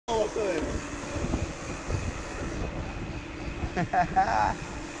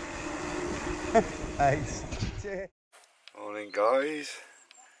Thanks. Morning guys,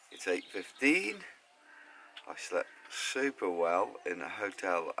 it's 8:15. I slept super well in a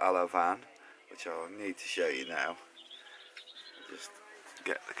hotel a la van, which I'll need to show you now. Just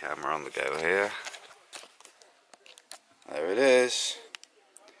get the camera on the go here. There it is.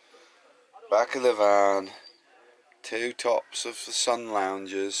 Back of the van, two tops of the sun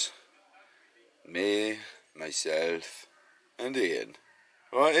loungers. Me, myself, and Ian.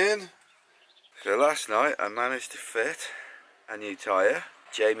 Right, Ian? So last night I managed to fit a new tyre.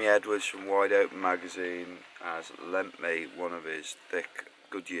 Jamie Edwards from Wide Open magazine has lent me one of his thick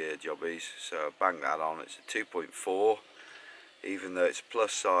Goodyear jobbies, so I banged that on. It's a 2.4, even though it's a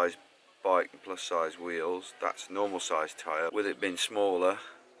plus size bike and plus size wheels. That's a normal size tyre. With it being smaller,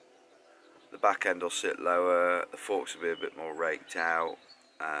 the back end will sit lower, the forks will be a bit more raked out,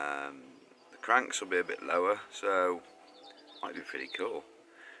 the cranks will be a bit lower, so might be pretty cool.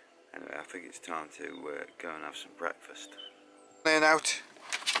 Anyway, I think it's time to go and have some breakfast. In out.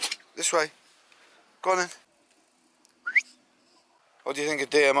 This way. Go on in. What do you think of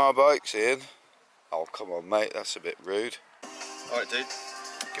DMR bikes, Ian? Oh, come on, mate, that's a bit rude. Alright, dude.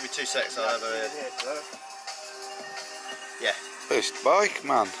 Give me 2 seconds, I'll have a... Yeah. First bike,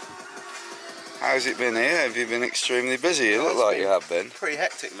 man. How's it been here? Have you been extremely busy? You look like you have been. Pretty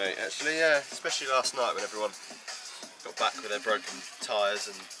hectic, mate, actually, yeah. Especially last night when everyone got back with their broken tyres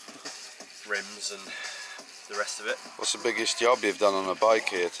and rims and the rest of it. What's the biggest job you've done on a bike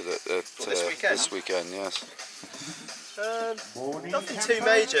here this weekend? This weekend, yes. Nothing too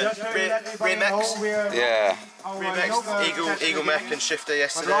major. Rim Ex. Yeah. Rim Ex, Eagle Mech and Shifter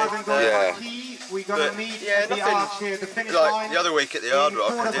yesterday. Yeah. But yeah, nothing like the other week at the Hard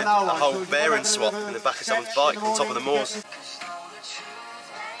Rock. I did a whole bearing swap in the back of someone's bike on top of the moors.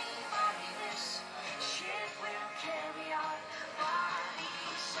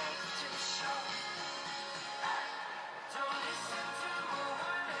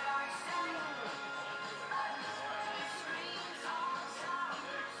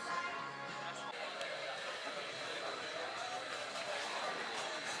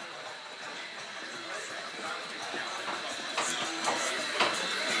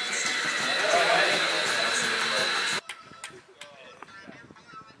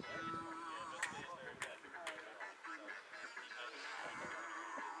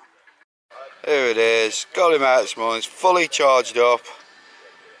 Here it is, got him out this morning, it's fully charged up.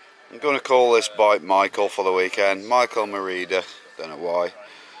 I'm going to call this bike Michael for the weekend, Michael Merida, don't know why.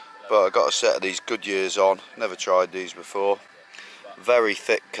 But I got a set of these Goodyears on, never tried these before. Very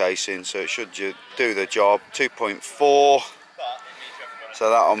thick casing, so it should do the job. 2.4, so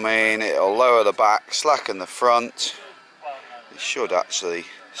that'll mean it'll lower the back, slacken the front. It should actually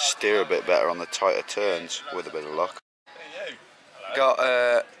steer a bit better on the tighter turns with a bit of luck.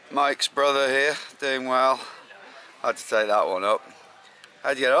 Got Mike's brother here, doing well. I had to take that one up.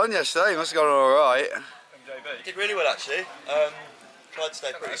 How'd you get on yesterday? You must have gone alright. Did really well actually. Tried to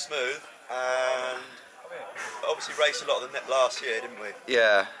stay pretty smooth and obviously raced a lot of the last year, didn't we?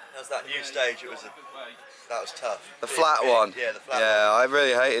 Yeah. That was that new stage, that was tough. The flat one? Yeah, the flat one. Yeah, I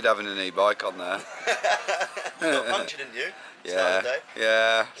really hated having an e-bike on there. You got punctured, didn't you? Yeah,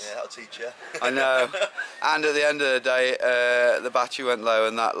 yeah. Yeah, that'll teach you. I know. And at the end of the day, the battery went low,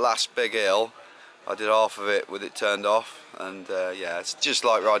 and that last big hill, I did half of it with it turned off. And yeah, it's just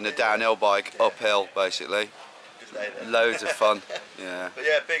like riding a downhill bike, uphill basically. Good day then. Loads of fun. Yeah. But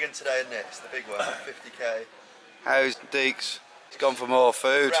yeah, big one today, isn't it? It's the big one, 50k. How's Deeks? He's gone for more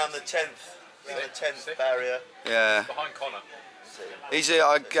food. Around the 10th barrier. Yeah. Behind Connor.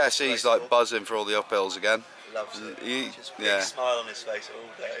 I guess he's like buzzing for all the uphills again. Loves it. Just big smile on his face all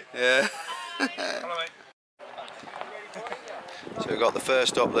day. Yeah. Hello, mate. So we've got the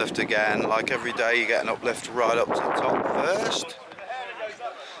first uplift again. Like every day, you get an uplift right up to the top first.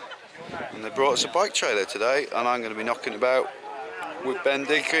 And they brought us a bike trailer today, and I'm going to be knocking about with Ben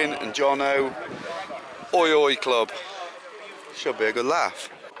Deakin and Jono. Oi Oi Club. Should be a good laugh.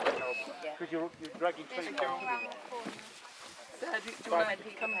 You're dragging 20 pounds. Do you want to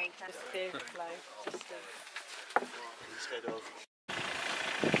come in? Just steer flow. Just Instead of.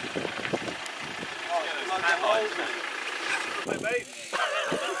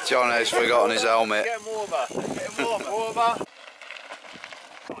 Jono's forgotten his helmet. Get him warmer. Get him warmer.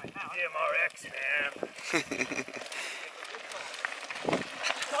 DMR Ex,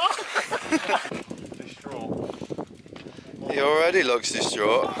 He already looks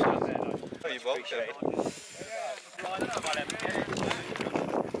distraught. Oh, you're welcome.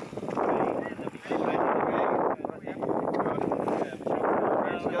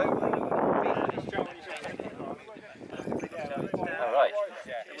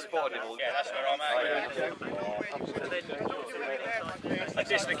 spotted him all. Yeah, that's where I'm at. I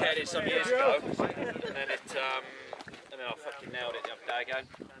dislocated it some years ago, and then I fucking nailed it the other day again.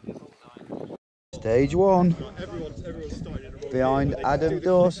 Stage 1. Behind Adam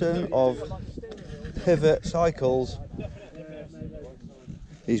Dawson of Pivot Cycles.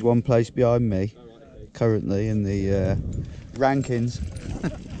 He's one place behind me currently in the rankings.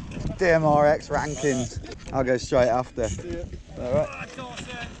 DMR Ex rankings. I'll go straight after. Alright.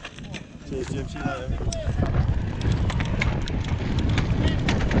 Cheers, Jim. See you later.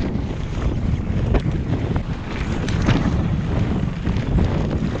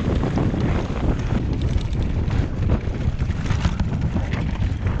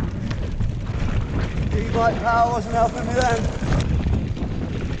 E-bike power wasn't helping me then.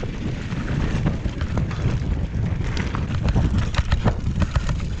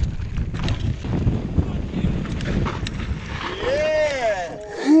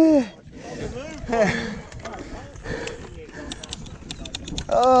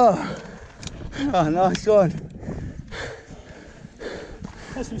 Oh, nice one.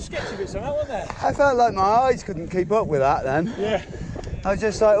 There's some sketchy bits on that, wasn't there? I felt like my eyes couldn't keep up with that then. Yeah. I was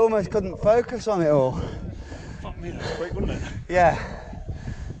just like almost couldn't focus on it all. Fuck me, that was quick, wasn't it? Yeah.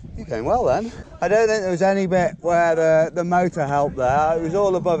 You're going well then. I don't think there was any bit where the motor helped there. It was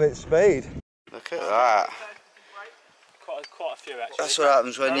all above its speed. Look at that. Quite a few actually. That's what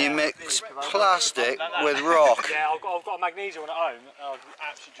happens when you mix plastic with rock. Yeah, I've got a magnesium one at home.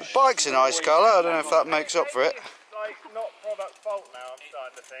 The bike's a nice colour, I don't know if that makes up for it. Like, not product fault now, I'm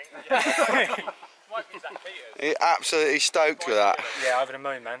starting to think. Might be Zach Peters. You're absolutely stoked with that. Yeah, over the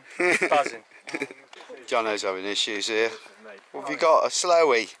moon, man. Buzzing. Jono's having issues here. What have you got? A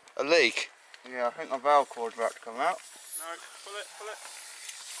slowie? A leak? Yeah, I think my valve cord's about to come out. No, pull it.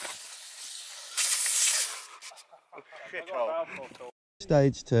 Shithole.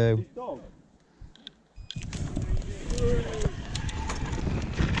 Stage 2.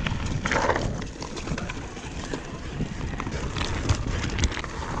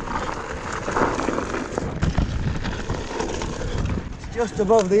 It's just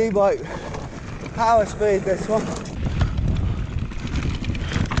above the e-bike power speed, this one.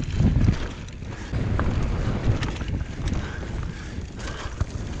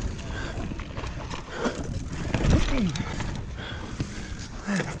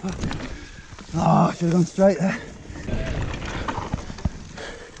 Oh, I should have gone straight there.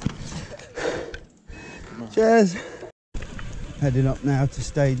 Cheers. Heading up now to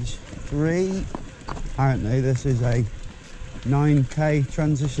stage 3. Apparently this is a 9k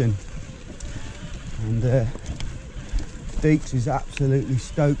transition. And Deeks is absolutely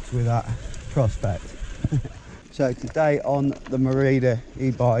stoked with that prospect. So today on the Merida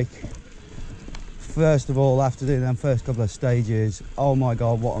e-bike, first of all, after doing them first couple of stages, oh my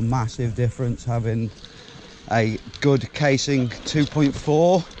god, what a massive difference having a good casing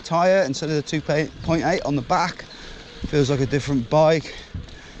 2.4 tyre instead of the 2.8 on the back. Feels like a different bike,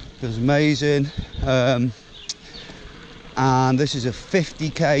 feels amazing. And this is a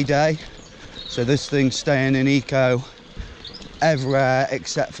 50k day, so this thing's staying in eco everywhere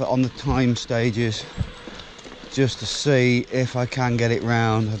except for on the time stages, just to see if I can get it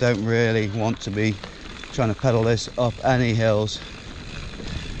round. I don't really want to be trying to pedal this up any hills,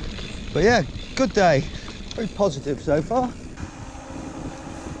 but yeah, good day, very positive so far.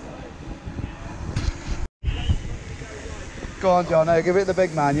 Go on, Jono, give it the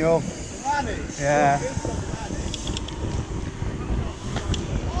big manual. Yeah.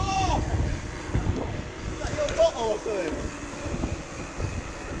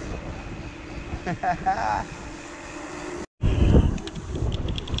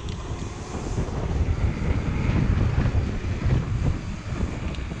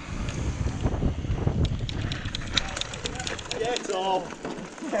 Get off!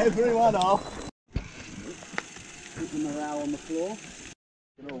 Everyone off! Put the morale on the floor.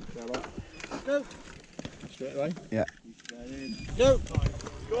 Go! Straight away? Yeah. Go!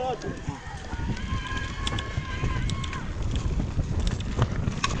 Go on!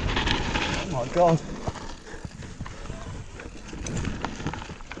 Oh my god.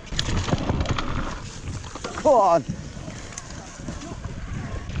 Come on.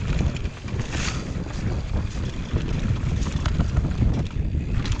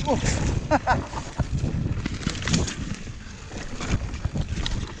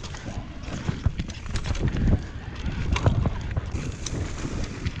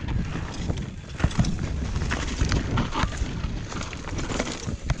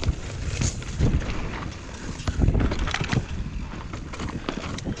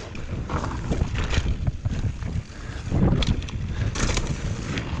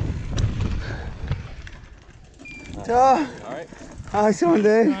 Alright. Nice one,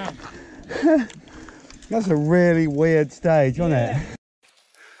 dude. That's a really weird stage, wasn't it?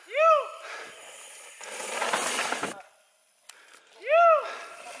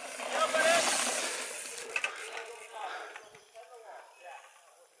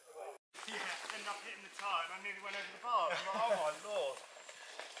 Ended up hitting the tyre and I nearly went over the bar. I was like, oh my lord.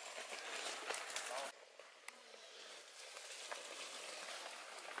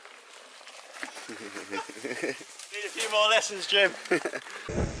 Need a few more lessons, Jim.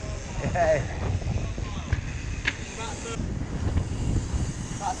 Yeah.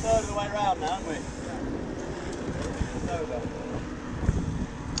 About a third of the way round now, aren't we? It's over.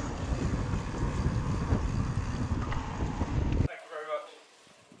 Thank you very much.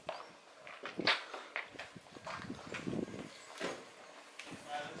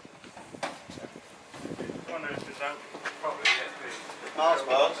 One of those don't probably get the Mars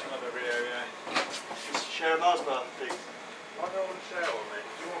bars. Another video, yeah. Just share a Mars bar, please. I don't want to share one, mate.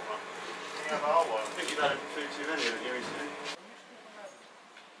 Do you want one? You have our one. I think you've had food too many, haven't you, recently?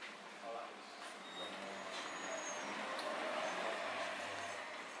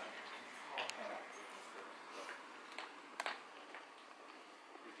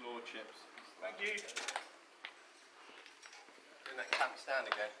 Chips. Thank you. Doing that camp stand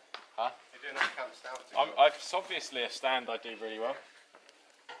again. Huh? You're doing that camp stand again. It's obviously a stand I do really well.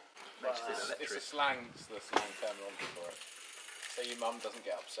 It's the slang terminology for it. So your mum doesn't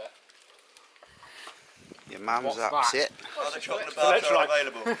get upset. Your mum's What's upset. Other chocolate bars are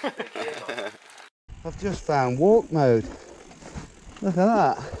available. I've just found walk mode. Look at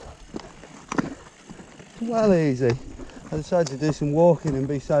that. Well easy. I decided to do some walking and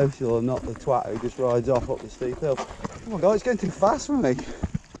be social and not the twat who just rides off up the steep hill. Oh my god, it's going too fast for me.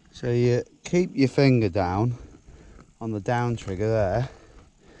 So you keep your finger down on the down trigger there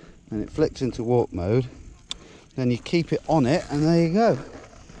and it flicks into walk mode. Then you keep it on it and there you go.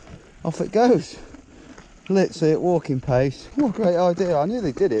 Off it goes. Literally at walking pace. What a great idea. I knew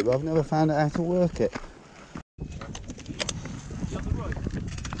they did it but I've never found out how to work it.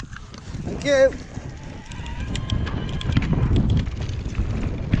 Thank you.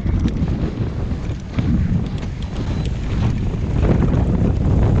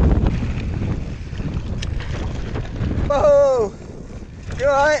 Whoa! You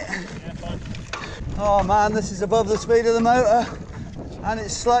alright? Yeah, fine. Oh man, this is above the speed of the motor and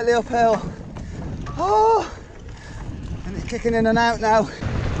it's slightly uphill. Oh! And it's kicking in and out now.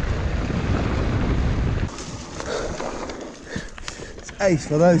 It's ace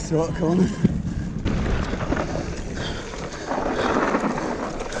for those sort of corners.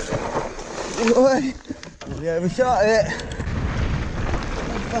 Boy, nearly overshot it.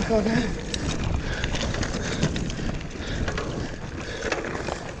 Fuck okay.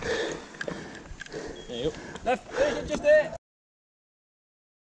 Left, just there.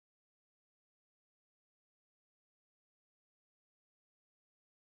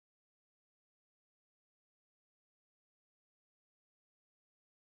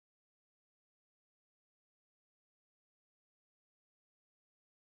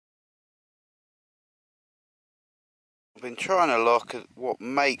 I've been trying to look at what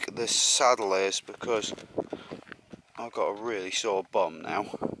make this saddle is because I've got a really sore bum now,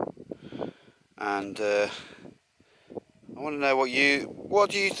 and I want to know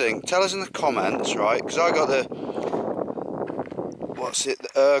what do you think? Tell us in the comments, right? Because I got the the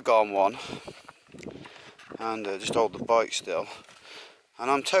Ergon one, and just hold the bike still,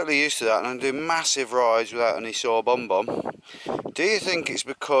 and I'm totally used to that, and I'm doing massive rides without any sore bum. Do you think it's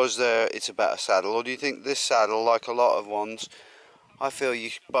because it's a better saddle, or do you think this saddle, like a lot of ones, I feel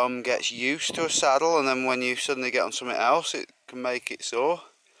your bum gets used to a saddle and then when you suddenly get on something else it can make it sore?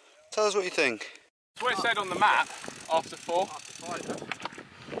 Tell us what you think. That's what it said on the map, after 4.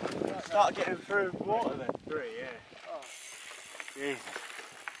 Start getting through water then. 3, yeah. Oh. Yeah.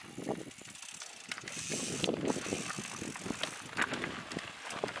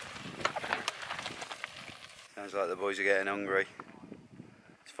 Sounds like the boys are getting hungry.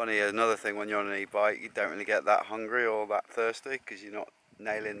 It's funny, another thing, when you're on an e-bike you don't really get that hungry or that thirsty because you're not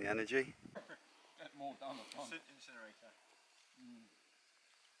nailing the energy. Get more done at once. Incinerator.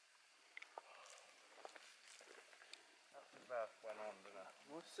 That's about went on, didn't it?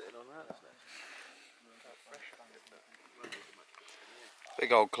 What's sitting on that?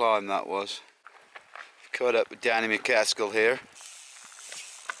 Big old climb that was. Caught up with Danny McCaskill here.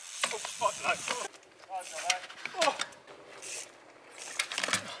 Oh, fuck no. Oh.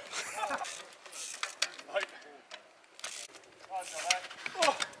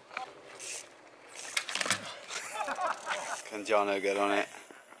 Can Jono get on it?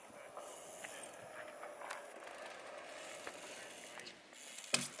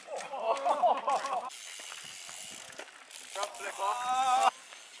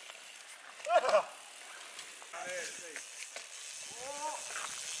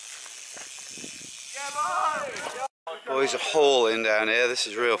 Boys are hauling down here. This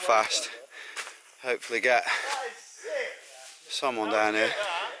is real fast. Hopefully get someone down here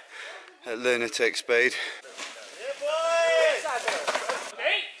at lunatic speed.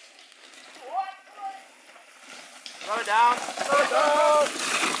 Slow it down.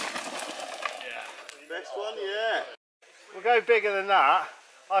 Best one, yeah. We'll go bigger than that.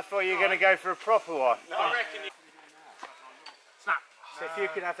 I thought you were going to go for a proper one. No, I reckon you... Snap. So if you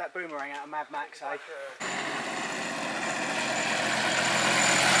could have that boomerang out of Mad Max, eh?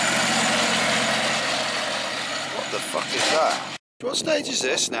 What the fuck is that? What stage is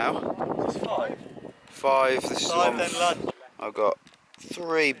this now? It's 5. 5. This is 5 one. then lunch. I've got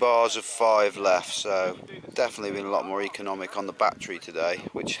 3 bars of 5 left, so definitely been a lot more economic on the battery today,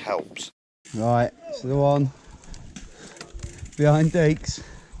 which helps. Right, so the one behind Deeks.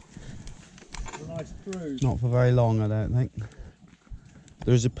 Nice cruise. Not for very long, I don't think.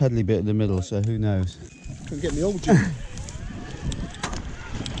 There's a pedally bit in the middle, so who knows? Can get me old Jim.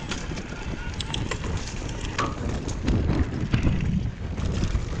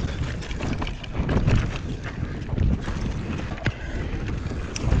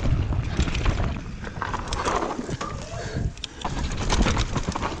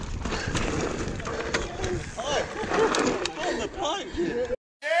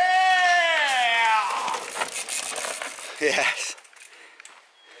 Yes.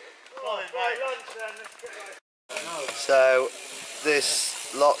 So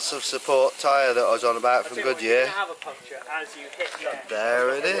this lots of support tyre that I was on about from Goodyear.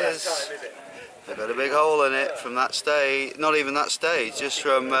 There it is. They've got a big hole in it from that stage. Not even that stage, just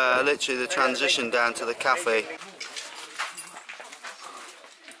from literally the transition down to the cafe.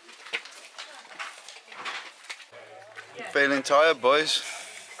 Feeling tired, boys?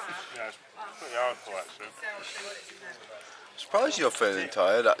 Yeah, it's pretty hardcore actually. Surprised you're feeling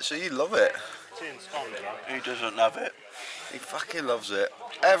tired, actually. You love it. It's ensconced, right? Who doesn't love it? He fucking loves it.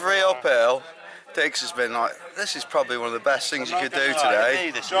 Every uphill, Dix has been like, this is probably one of the best things you could do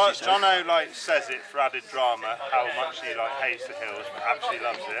today. Jono like says it for added drama, how much he like hates the hills, but actually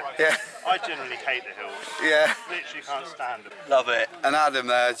loves it. Yeah. I generally hate the hills. Yeah. Literally can't stand them. Love it. And Adam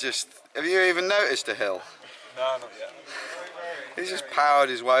there just, have you even noticed a hill? No, not yet. He's just powered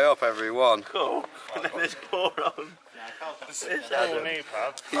his way up every one. Cool. And then there's poor on.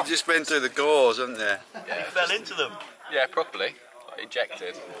 You've just been through the gores, haven't you? Yeah, he fell into them. Yeah, properly. Like,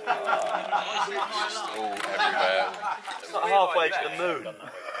 ejected. Just all everywhere. It's like halfway to the moon.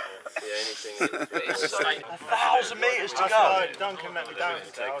 It's like 1,000 metres to go. Duncan let me down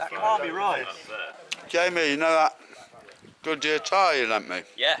today. That can't be right. Jamie, you know that Goodyear tyre you lent me?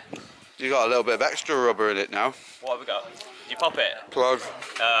 yeah. You got a little bit of extra rubber in it now. What have we got? Did you pop it? Plug.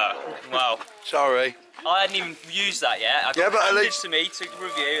 Well, Sorry. I hadn't even used that yet. I got Yeah, but at handed least- to me to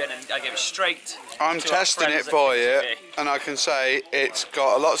review, and then I gave it straight. I'm to our testing it friends at for you, DMR. and I can say it's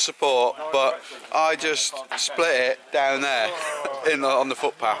got a lot of support, but I just split it down there on the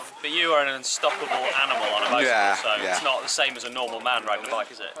footpath. But you are an unstoppable animal on a bicycle, Yeah, so yeah. it's not the same as a normal man riding a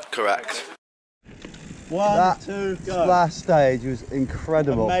bike, is it? Correct. 1, 2, go. Last stage was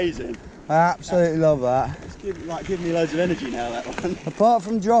incredible. Amazing. I absolutely love that. It's giving me loads of energy now, that one. Apart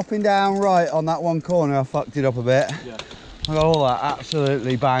from dropping down right on that one corner, I fucked it up a bit. Yeah. I got all that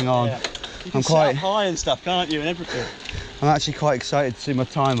absolutely bang on. Yeah. You can set up high and stuff, can't you, and everything. I'm actually quite excited to see my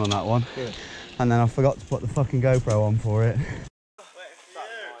time on that one. Good. And then I forgot to put the fucking GoPro on for it.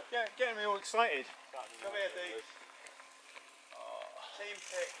 Yeah, getting me all excited. Come here, Deke. Team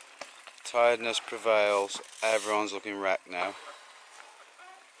pick. Tiredness prevails. Everyone's looking wrecked now.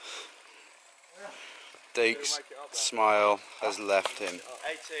 Deke's smile has left him. 18.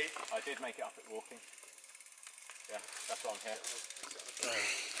 I did make it up at walking. Yeah, that's why I'm here.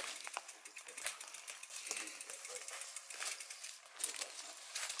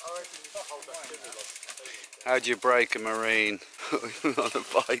 How'd you break a marine on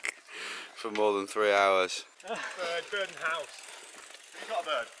a bike for more than 3 hours? Bird and house. You got a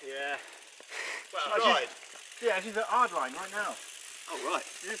bird? Yeah. Well, ride. Yeah, she's at Hardline right now. Oh, right.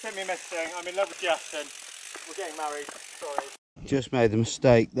 You just sent me a message saying, I'm in love with Justin. We're getting married. Sorry. Just made the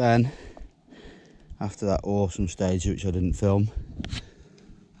mistake then, after that awesome stage which I didn't film.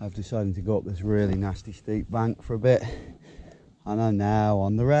 I've decided to go up this really nasty steep bank for a bit, and I'm now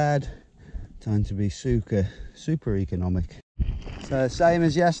on the red. Time to be super economic. So same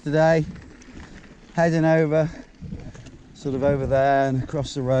as yesterday, heading over, sort of over there and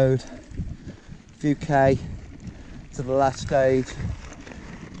across the road, a few K to the last stage,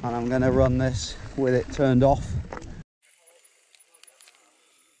 and I'm going to run this with it turned off.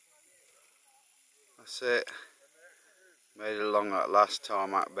 That's it. Made it along that last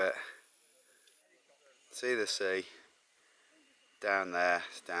tarmac bit. See the sea. Down there,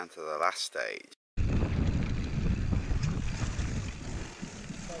 it's down to the last stage.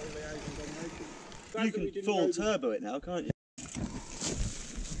 You can full turbo it now, can't you?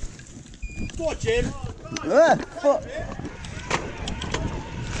 Go on, Jim! Fuck.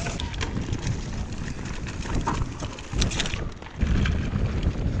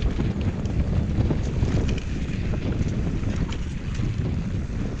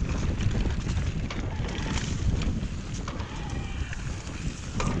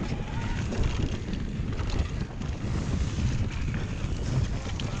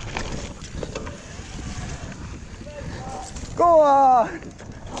 Go on!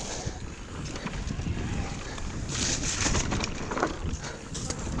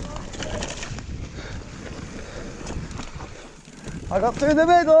 I got through the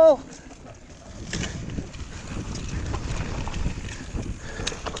middle!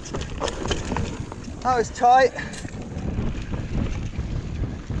 That was tight.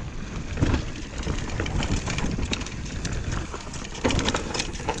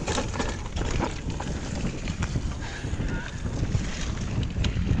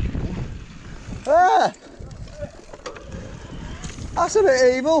 Ah! That's a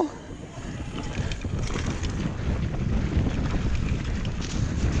bit evil.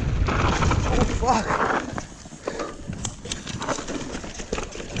 Oh fuck.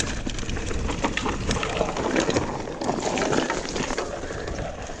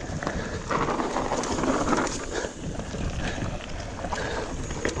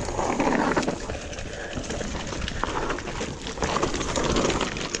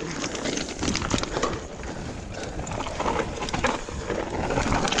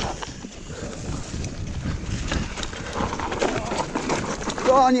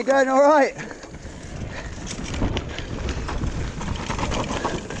 Go on, you're going all right.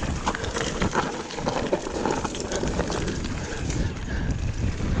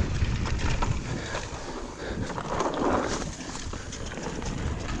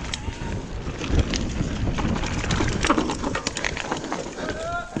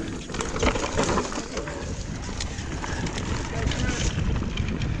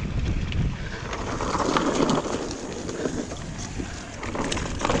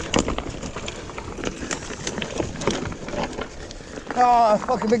 Oh,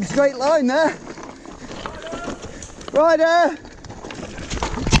 fucking big straight line there. Right there.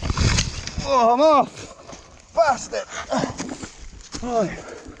 Oh, I'm off. Bastard. 5,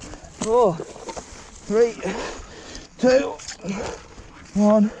 4, 3, 2,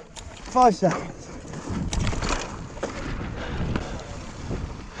 1. 5 seconds.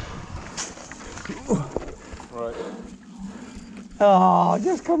 Right. Oh,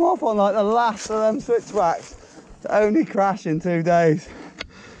 just come off on like the last of them switchbacks. To only crash in 2 days.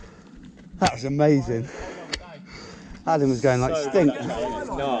 That was amazing. Adam was going like stink.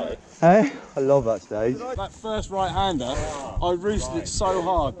 No. Hey? I love that stage. That first right-hander, I roosted it so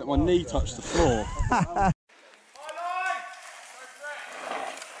hard that my knee touched the floor.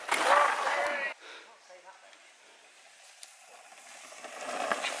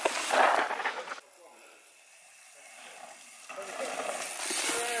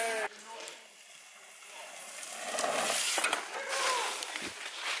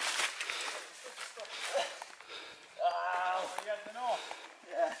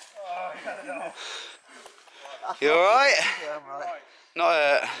 You alright? Yeah, I'm right. Not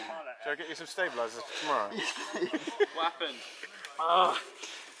hurt. Shall I get you some stabilisers for tomorrow? What happened?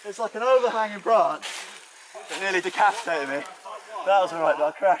 It's like an overhanging branch that nearly decapitated me. That was alright, but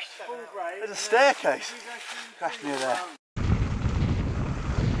I crashed. There's a staircase. Crashed near there.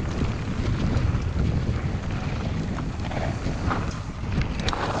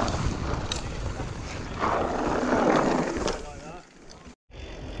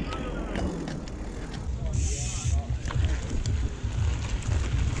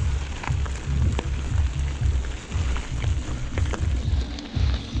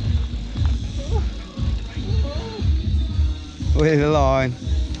 We're in the line.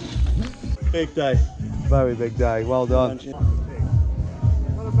 Big day. Very big day. Well done.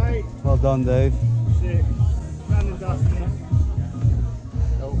 Well done, dude.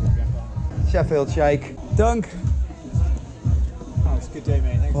 Sheffield shake. Dunk. Oh, it's a good day,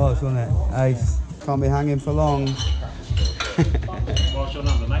 mate. Thanks. Was, wasn't it? Ace. Can't be hanging for long. What's your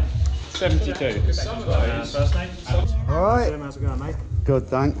number, mate? 72. First name? Alright. How's it going, mate? Good,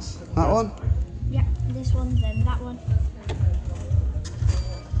 thanks. That one? Yeah, this one, then that one.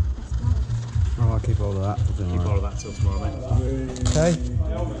 Oh, I'll keep all of that for tomorrow. Keep all of that till tomorrow, mate. Okay.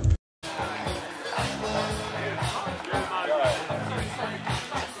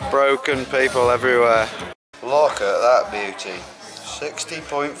 broken people everywhere. Look at that beauty.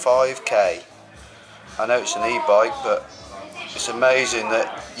 60.5k. I know it's an e-bike, but it's amazing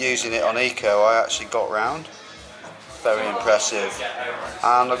that using it on eco I actually got round. Very impressive.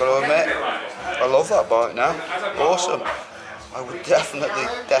 And I've got to admit, I love that bike now. Awesome. I would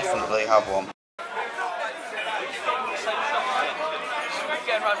definitely have one.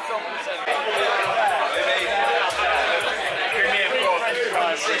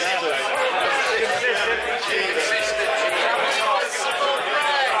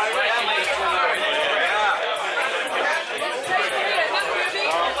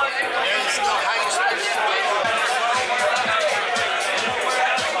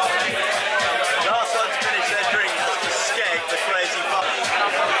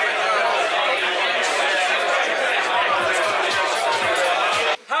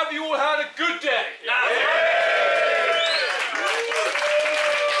 Have you all had a good day?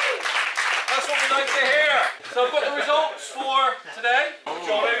 That's what we like to hear. So I've got the results for today.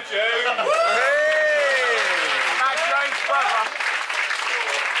 Jono Jones. Matt Jones' brother.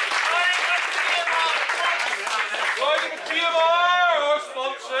 Riding with DMR, our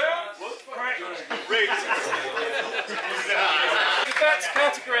sponsor. The bets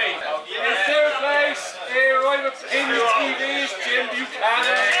category. In third place, right up in the TV is Jim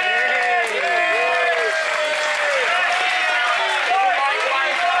Buchanan.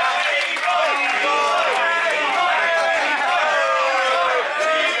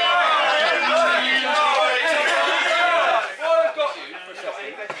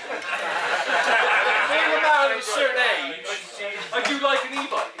 I do like an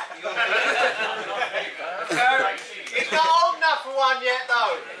e-bike. He's not old enough for one yet,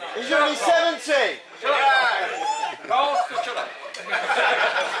 though. He's only 70. Shut up. Carl, just shut up.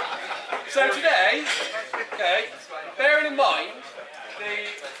 So today, okay, bearing in mind the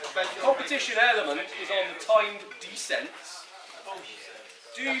competition element is on the timed descents,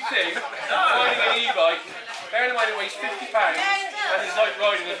 do you think riding an e-bike, bearing in mind it weighs 50 pounds and is like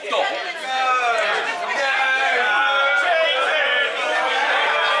riding a dog?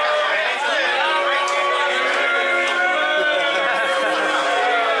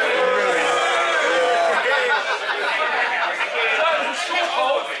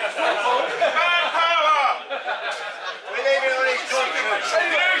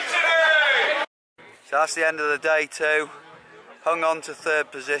 So that's the end of the day two. Hung on to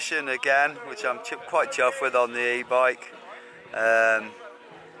third position again, which I'm quite chuffed with on the e-bike.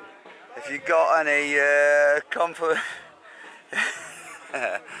 If you got any comfort,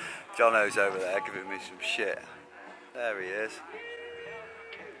 Jono's over there giving me some shit. There he is.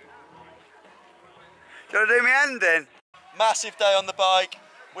 Do you want to do me ending? Massive day on the bike.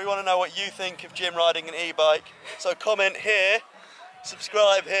 We want to know what you think of Jim riding an e-bike. So comment here,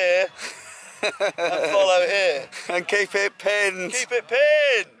 subscribe here, and follow here. And keep it pinned. Keep it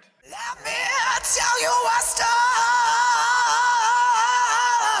pinned. Let me tell you a story.